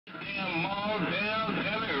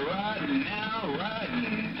right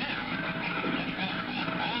now.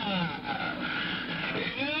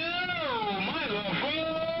 Yo, my little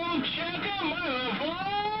phone checker, my little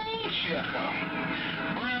phone checker.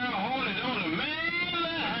 Brown Hornet on the main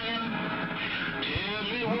line. Tell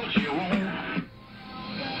me what you want.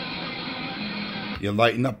 You're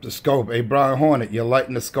lighting up the scope. Hey, Brown Hornet, you're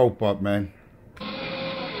lighting the scope up, man.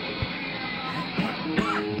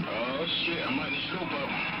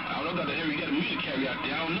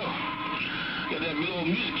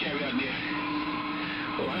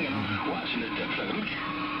 Watching the duck plug. Let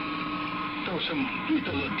me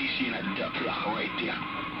throw a little DC in that duck plug right there.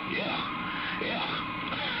 Yeah.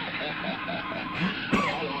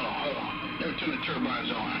 Hold on. Let me turn the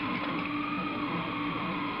turbines on.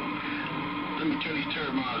 Let me turn these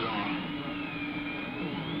turbines on.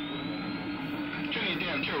 Turn these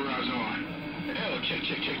damn turbines on. Hell, check.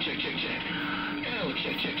 Hell,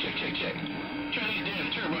 check. Turn these damn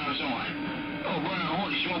turbines on. Oh, Brown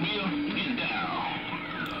Hornet, you want to be get down.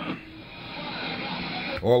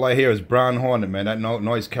 All I hear is Brown Hornet, man. That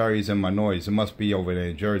noise carries in my noise. It must be over there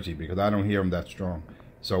in Jersey because I don't hear him that strong.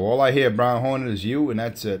 So all I hear, Brown Hornet, is you, and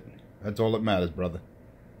that's it. That's all that matters, brother.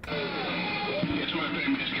 It's my favorite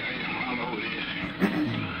music carrier. I don't know who it is.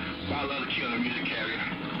 I love to kill the music carrier.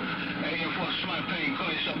 Hey, for somebody paying,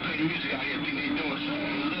 call yourself pay the music out here, think they doing something.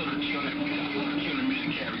 I love to kill that music. I love to kill the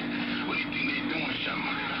music carrier. What do you think they doing something?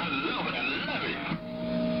 I love it.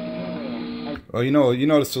 Well, you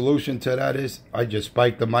know the solution to that is I just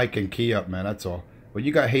spike the mic and key up, man. That's all. But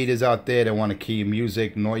you got haters out there that want to key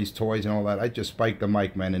music, noise, toys, and all that. I just spike the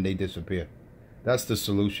mic, man, and they disappear. That's the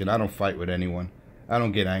solution. I don't fight with anyone. I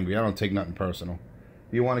don't get angry. I don't take nothing personal.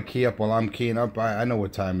 If you want to key up while I'm keying up, I know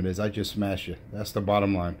what time it is. I just smash you. That's the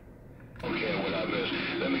bottom line. Okay, what I missed.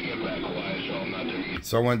 Let me get back quiet so I'm not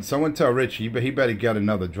doing. Someone tell Rich he better get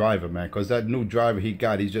another driver, man, because that new driver he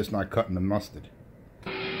got, he's just not cutting the mustard.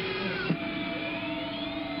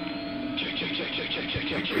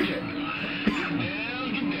 Check. Get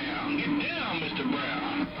down, Mr.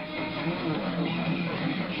 Brown.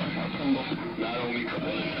 Not only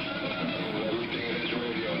everything in this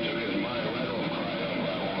radio took his mind right off crying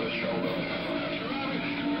on the shoulder.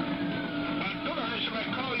 I thought I heard somebody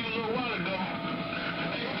call you a little while ago.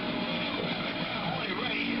 Are you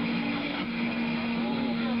ready?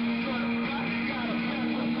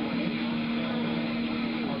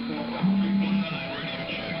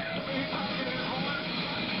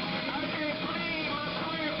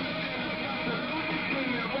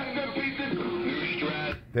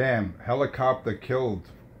 Damn, helicopter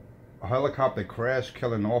crashed,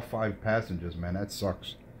 killing all 5 passengers, man. That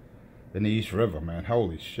sucks. In the East River, man.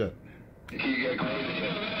 Holy shit. You got crazy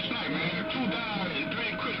last night, man. 2 died and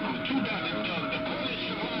 3 critical. 2 died. The police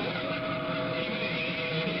survived.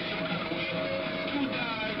 2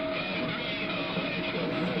 died and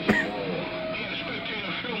 3 he had a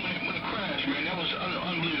spectator filming it when it crashed, man. That was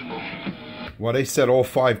unbelievable. Well, they said all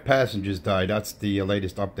 5 passengers died. That's the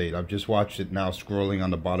latest update. I've just watched it now, scrolling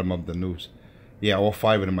on the bottom of the news. Yeah, all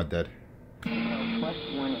 5 of them are dead.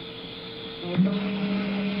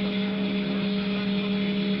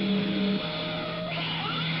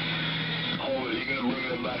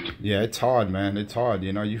 Yeah, it's hard, man. It's hard.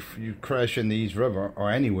 You know, you crash in the East River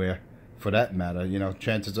or anywhere, for that matter. You know,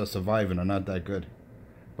 chances of surviving are not that good.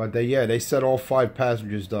 But they said all 5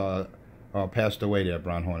 passengers passed away there,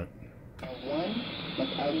 Brown Hornet. One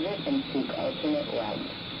must exit and seek alternate route.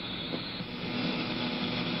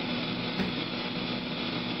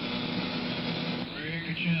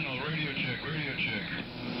 Breaker channel, radio check.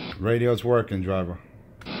 Radio's working, driver.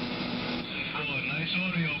 Nice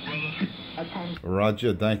audio, brother. Attention.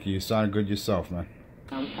 Roger, thank you. You sound good yourself, man.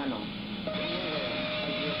 Tunnel.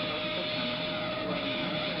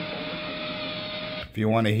 If you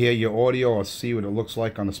want to hear your audio or see what it looks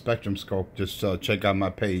like on the Spectrum Scope, just check out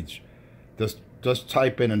my page. Just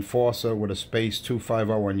type in Enforcer with a space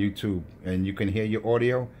 250 on YouTube, and you can hear your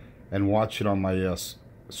audio and watch it on my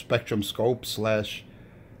Spectrum Scope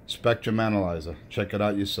 / Spectrum Analyzer. Check it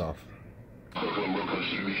out yourself.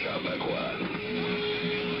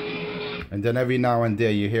 And then every now and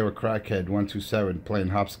then you hear a crackhead 127 playing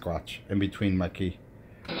hopscotch in between my key.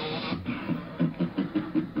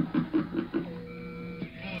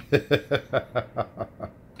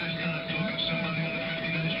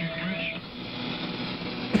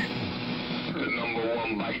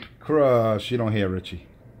 Crush, you don't hear Richie.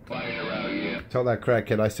 Tell that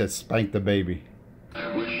crackhead I said spank the baby.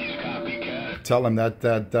 Tell him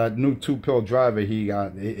that new 2-pill driver he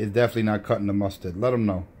got is definitely not cutting the mustard. Let him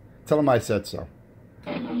know. Tell him I said so.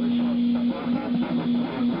 I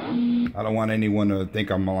don't want anyone to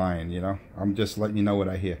think I'm lying, you know. I'm just letting you know what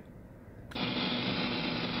I hear.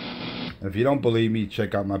 If you don't believe me,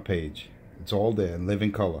 check out my page. It's all there in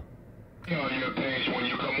living color. On your page when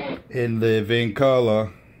you come up. In living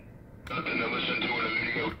color. Nothing to listen to in a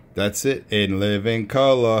video. That's it, in living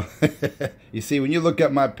color. You see, when you look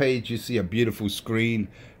at my page, you see a beautiful screen,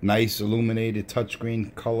 nice illuminated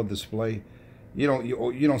touchscreen color display. You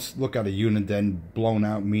don't look at a Uniden blown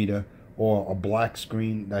out meter or a black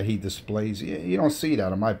screen that he displays. You don't see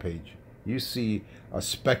that on my page. You see a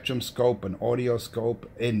spectrum scope, an audio scope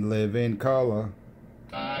in living color.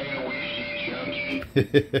 I wish you junkie.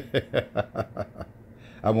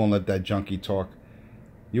 I won't let that junkie talk.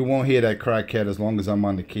 You won't hear that crackhead as long as I'm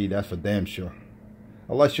on the key. That's for damn sure.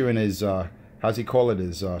 Unless you're in his, how's he call it,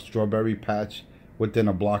 his strawberry patch within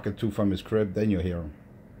a block or two from his crib, then you'll hear him.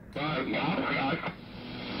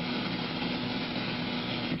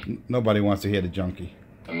 Nobody wants to hear the junkie.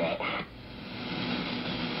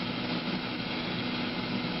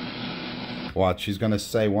 Watch, he's going to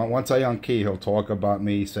say, once I unkey, he'll talk about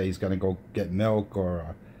me, say he's going to go get milk,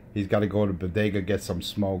 or he's got to go to Bodega, get some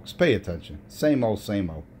smokes. Pay attention. Same old, same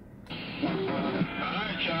old.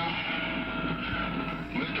 Alright, y'all.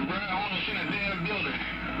 Mr. Brown Hornet's in the damn building.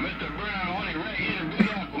 Mr. Brown Hornet right here in Big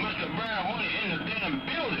Apple. Mr. Brown Hornet in the damn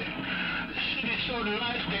building. The city's so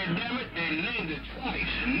nice there, damn it, they named it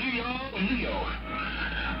twice. New York, New York.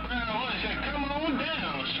 Brown Hornet said, come on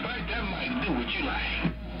down. Spike that mic, do what you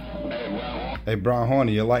like. Hey, Brown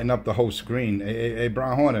Hornet, you're lighting up the whole screen. Hey,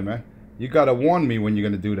 Brown Hornet, man. You got to warn me when you're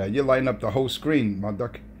going to do that. You're lighting up the whole screen, my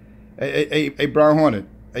duck. Hey, Brown Hornet.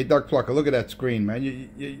 Hey, Duck Plucker, look at that screen, man.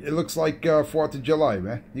 It looks like 4th of July,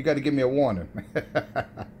 man. You got to give me a warning.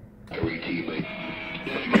 Every teammate.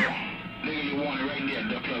 There you go. Nigga, you want it right there,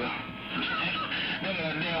 Duck Plucker.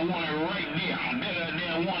 Nigga, damn want it right there. Nigga,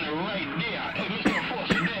 damn want it right there. Hey, Mr.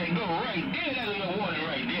 Forster, there you go, right there. Nigga, want it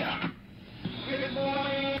right there. Good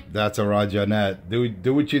boy. That's a Roger on that.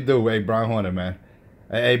 Do what you do, hey, Brown Hornet, man.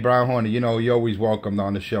 Hey, Brown Hornet, you know, you're always welcomed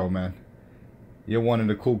on the show, man. You're one of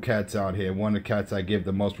the cool cats out here. One of the cats I give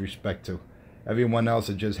the most respect to. Everyone else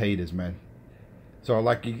are just haters, man. So,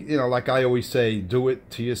 like I always say, do it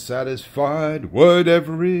till you're satisfied.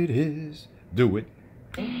 Whatever it is, do it.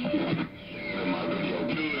 Do it till you're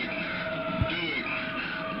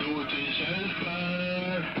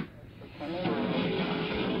satisfied.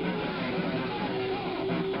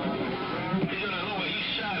 He's on the lower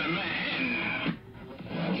east side of Manhattan.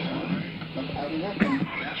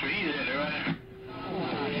 That's where he's at, right?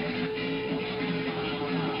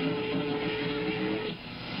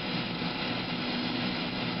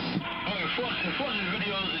 Enforcer's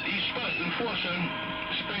videos at East Spot, Enforcer,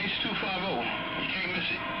 space 250. You can't miss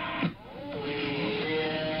it.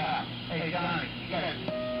 Yeah. Hey, John, get it.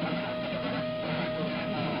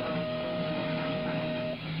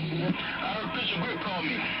 I heard Pistol Grip call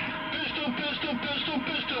me. Pistol,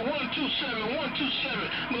 127, 127.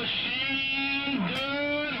 Machine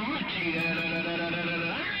gun Richie.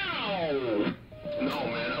 Ow! No,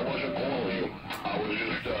 man, I wasn't calling you. I was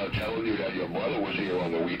just telling you that your brother was here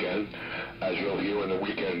on the weekend. As you'll hear in the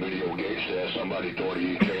weekend video gates there, somebody thought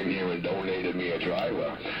he came here and donated me a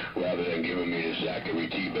driver, rather than giving me the Zachary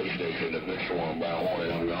T base station to fix one Brown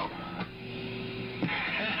Hornet hung up.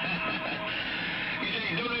 You said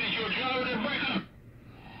he donated you a driver to break up?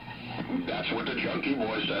 That's what the junkie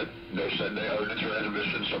boy said. They said they heard the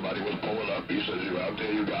transmission, somebody was pulling up. He says, you're out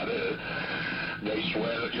there, you got it. They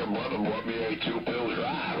swear that your brother brought me a 2-pill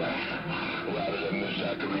driver, rather than the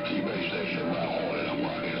Zachary T base station Brown Hornet I'm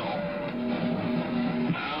running on.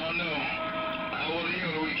 I don't know. I wasn't here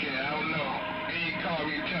on the weekend. I don't know. He called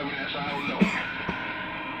me and tell me that, so I don't know.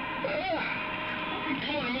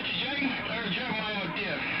 Good morning, Mr. J. I heard Jeremiah out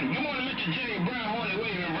there. Good morning, Mr. J. Brown Hornet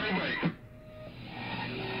waving right.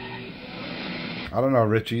 I don't know,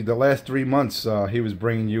 Richie. The last 3 months, he was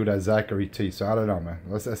bringing you that Zachary T. So I don't know, man.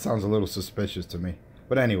 That sounds a little suspicious to me.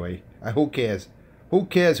 But anyway, who cares? Who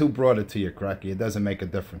cares who brought it to you, Cracky? It doesn't make a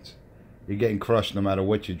difference. You're getting crushed no matter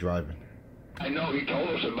what you're driving. I know he told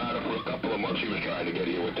us about it for a couple of months. He was trying to get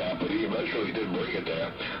here with that, but he eventually did bring it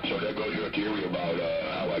there. So there goes your theory about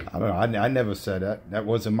how I don't know. I never said that. That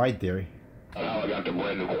wasn't my theory. How I got the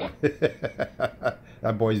brand new one.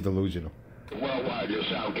 That boy's delusional. Worldwide, your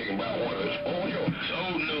sound king Brown Hornets. Old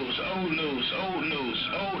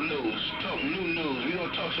news. Talk new news. We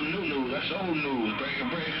don't talk some new news. That's old news. Break.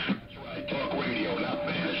 That's right. Talk radio, not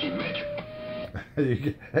fantasy, bitch.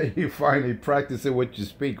 You finally practicing what you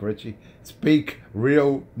speak, Richie. Speak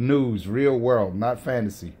real news, real world, not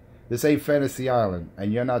fantasy. This ain't Fantasy Island,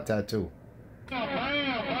 and you're not Tattoo. Number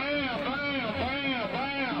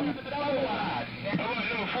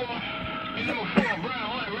 4, Brown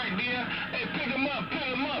Hornet right there. Hey, pick him up. Pick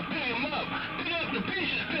up the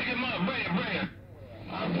pieces. Pick him up.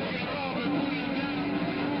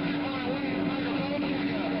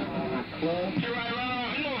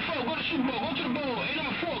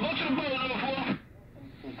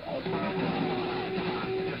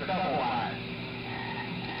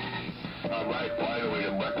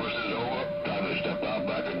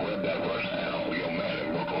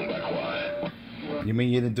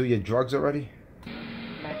 mean you didn't do your drugs already?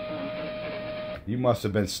 You must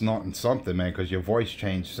have been snorting something, man, because your voice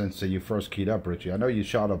changed since you first keyed up, Richie. I know you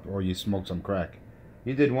shot up or you smoked some crack.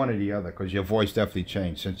 You did one or the other, because your voice definitely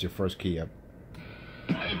changed since your first key up.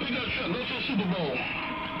 Hey, pick up truck, go to the Super Bowl.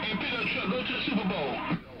 Hey, pick up truck, go to the Super Bowl.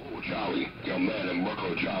 Oh, Charlie, your man and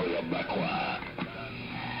Bucko Charlie are back quiet.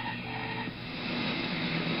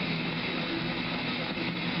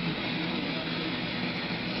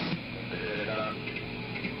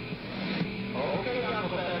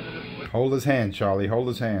 Hold his hand, Charlie. Hold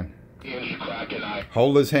his hand.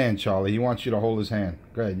 Hold his hand, Charlie. He wants you to hold his hand.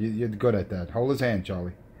 Go ahead. You're good at that. Hold his hand,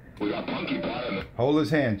 Charlie. We got Punky Pie. Hold his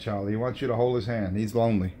hand, Charlie. He wants you to hold his hand. He's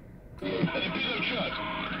lonely. Hey, pick up truck.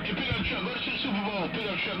 Hey, pick up truck. Go to the Super Bowl. Pick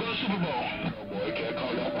up truck. Go to the Super Bowl. Oh, boy, can't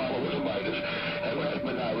call your papa with a minus. And last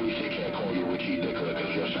but not least, he can't call you Richie Dickler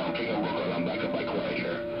because you're Sound King of Brooklyn. I'm back at my quiet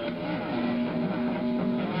here.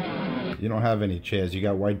 You don't have any chairs. You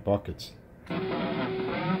got white buckets.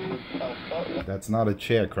 That's not a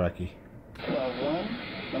chair, Cracky. 12-1,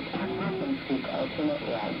 McAllen seek alternate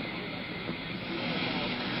route.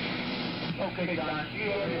 Okay, guys.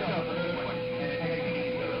 You already know.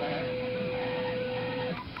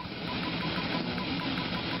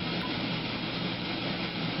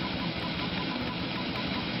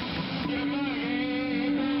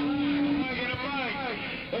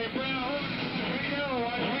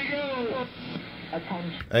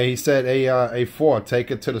 Hey, he said, A4, take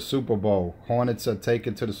it to the Super Bowl. Hornet said, take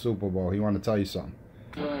it to the Super Bowl. He wanted to tell you something.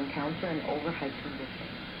 Will encounter an overheight condition.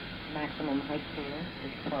 Maximum height clearance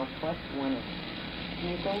is 12 foot 1 inch.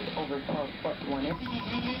 Vehicles over 12 foot 1 inch.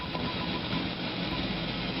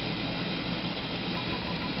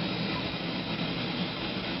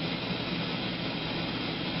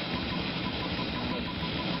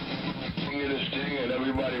 And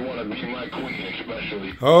everybody want to be my queen,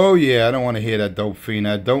 especially. Oh, yeah, I don't want to hear that dope fiend.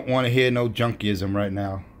 I don't want to hear no junkiism right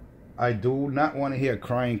now. I do not want to hear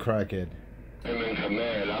crying crackhead. I'm in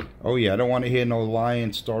command. Oh, yeah, I don't want to hear no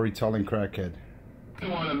lying, storytelling crackhead. You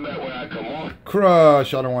want to bet when I come on?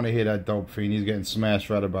 Crush, I don't want to hear that dope fiend. He's getting smashed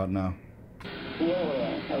right about now.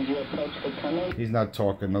 Yeah, as you approach the tunnel. He's not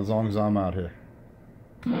talking as long as I'm out here.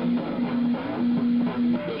 Let's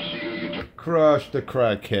see who you took. Crush the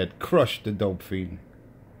crackhead. Crush the dope fiend.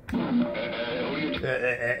 Who you took?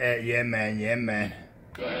 Yeah, man. Yeah, man.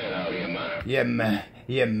 Go ahead, out here, man. Yeah, man.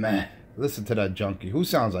 Yeah, man. Listen to that junkie. Who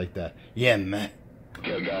sounds like that? Yeah, man.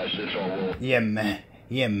 Okay, guys, it's all roll. Yeah, man.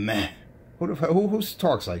 Yeah, man. Who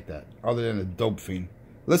talks like that other than a dope fiend?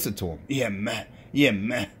 Listen to him. Yeah, man. Yeah,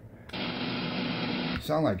 man.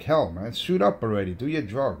 Sound like hell, man. Shoot up already. Do your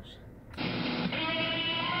drugs.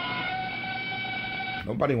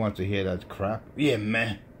 Nobody wants to hear that crap. Yeah,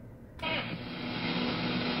 man.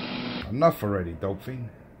 Enough already, dope fiend.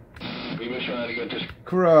 We've been trying to get this.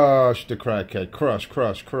 Crush the crackhead. Crush,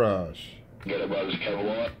 crush, crush. Get about this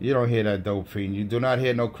Kevlar. You don't hear that dope fiend. You do not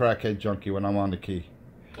hear no crackhead junkie when I'm on the key.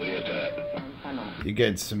 Look at that. Tunnel. You're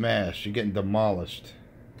getting smashed. You're getting demolished.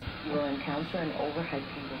 You will encounter an overheight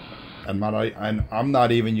condition. I'm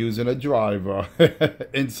not even using a driver.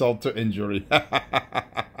 Insult to injury.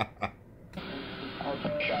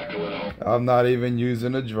 I'm not even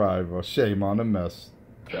using a driver. Shame on the mess.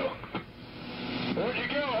 Joe. Where'd you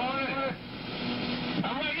go, Hornet?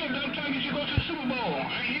 I'm right here. Don't tell me you should go to the Super Bowl.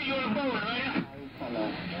 I hear you on the boat, right? Tunnel.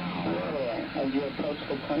 Yeah, as you approach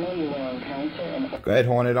the tunnel, you will encounter an Go ahead,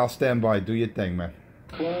 Hornet. I'll stand by. Do your thing, man.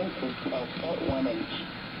 clearance is 12 foot 1 inch.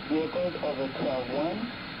 Vehicles over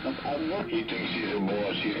 12-1. McAllen. He thinks he's a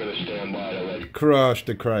boss. He's going to stand by to let you. Crush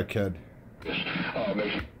the crackhead.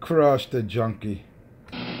 Make sure. Crush the junkie.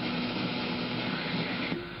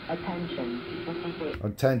 Attention. This is the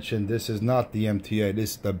Attention, this is not the MTA.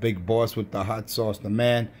 This is the big boss with the hot sauce, the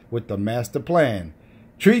man with the master plan.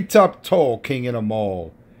 Treetop tall, king of them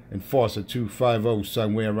all. Enforcer 250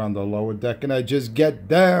 somewhere around the lower deck, and I just get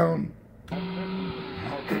down.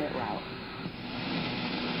 alternate route.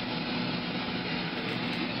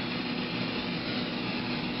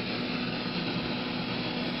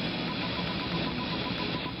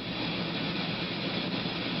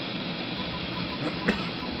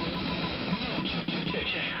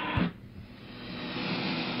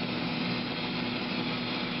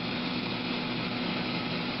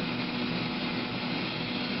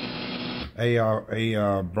 Hey,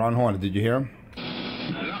 Brown Hornet, did you hear him? I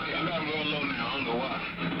got him going low now. I don't know why.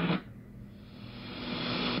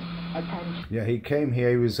 Attention. Yeah, he came here.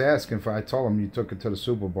 He was asking for. I told him you took it to the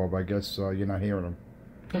Super Bowl, but I guess you're not hearing him.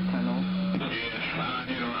 The tunnel. Yeah,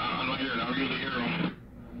 I'm not hearing him. I usually hear him.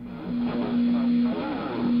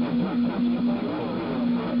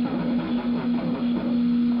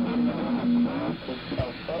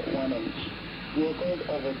 Vehicles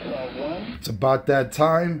over 12-1. It's about that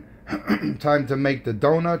time. Time to make the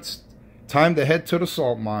donuts. Time to head to the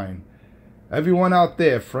salt mine. Everyone out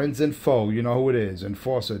there, friends and foe, you know who it is.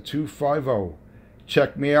 Enforcer 250.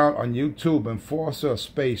 Check me out on YouTube, Enforcer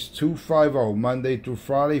space 250, Monday through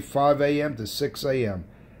Friday, 5 a.m. to 6 a.m.,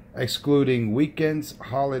 excluding weekends,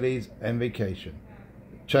 holidays, and vacation.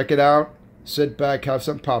 Check it out. Sit back, have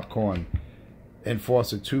some popcorn.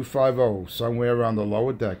 Enforcer 250, somewhere around the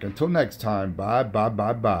lower deck. Until next time, bye, bye,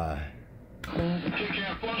 bye, bye. Take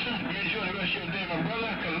care, Enforcer. You enjoy the rest of your day, my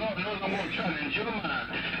brother, because Lord knows I'm going to try to enjoy mine.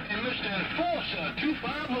 And Mr. Enforcer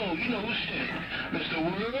 250, you know who said it. Mr.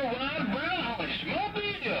 Worldwide Brown Horse, Mobile,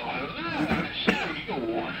 live stereo.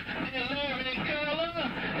 And Larry and Carla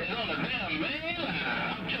is on the damn main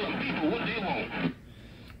line. I'm telling people what they want.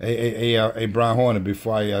 Hey, Brown Hornet,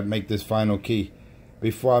 before I make this final key.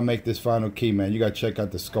 Man, you got to check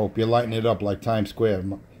out the scope. You're lighting it up like Times Square,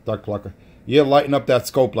 Duck Plucker. You're lighting up that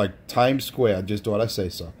scope like Times Square. Just thought I say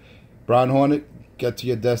so. Brown Hornet, get to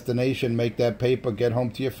your destination, make that paper, get home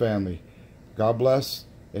to your family. God bless,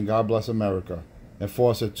 and God bless America.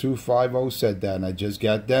 Enforcer 250 said that, and I just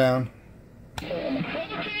got down.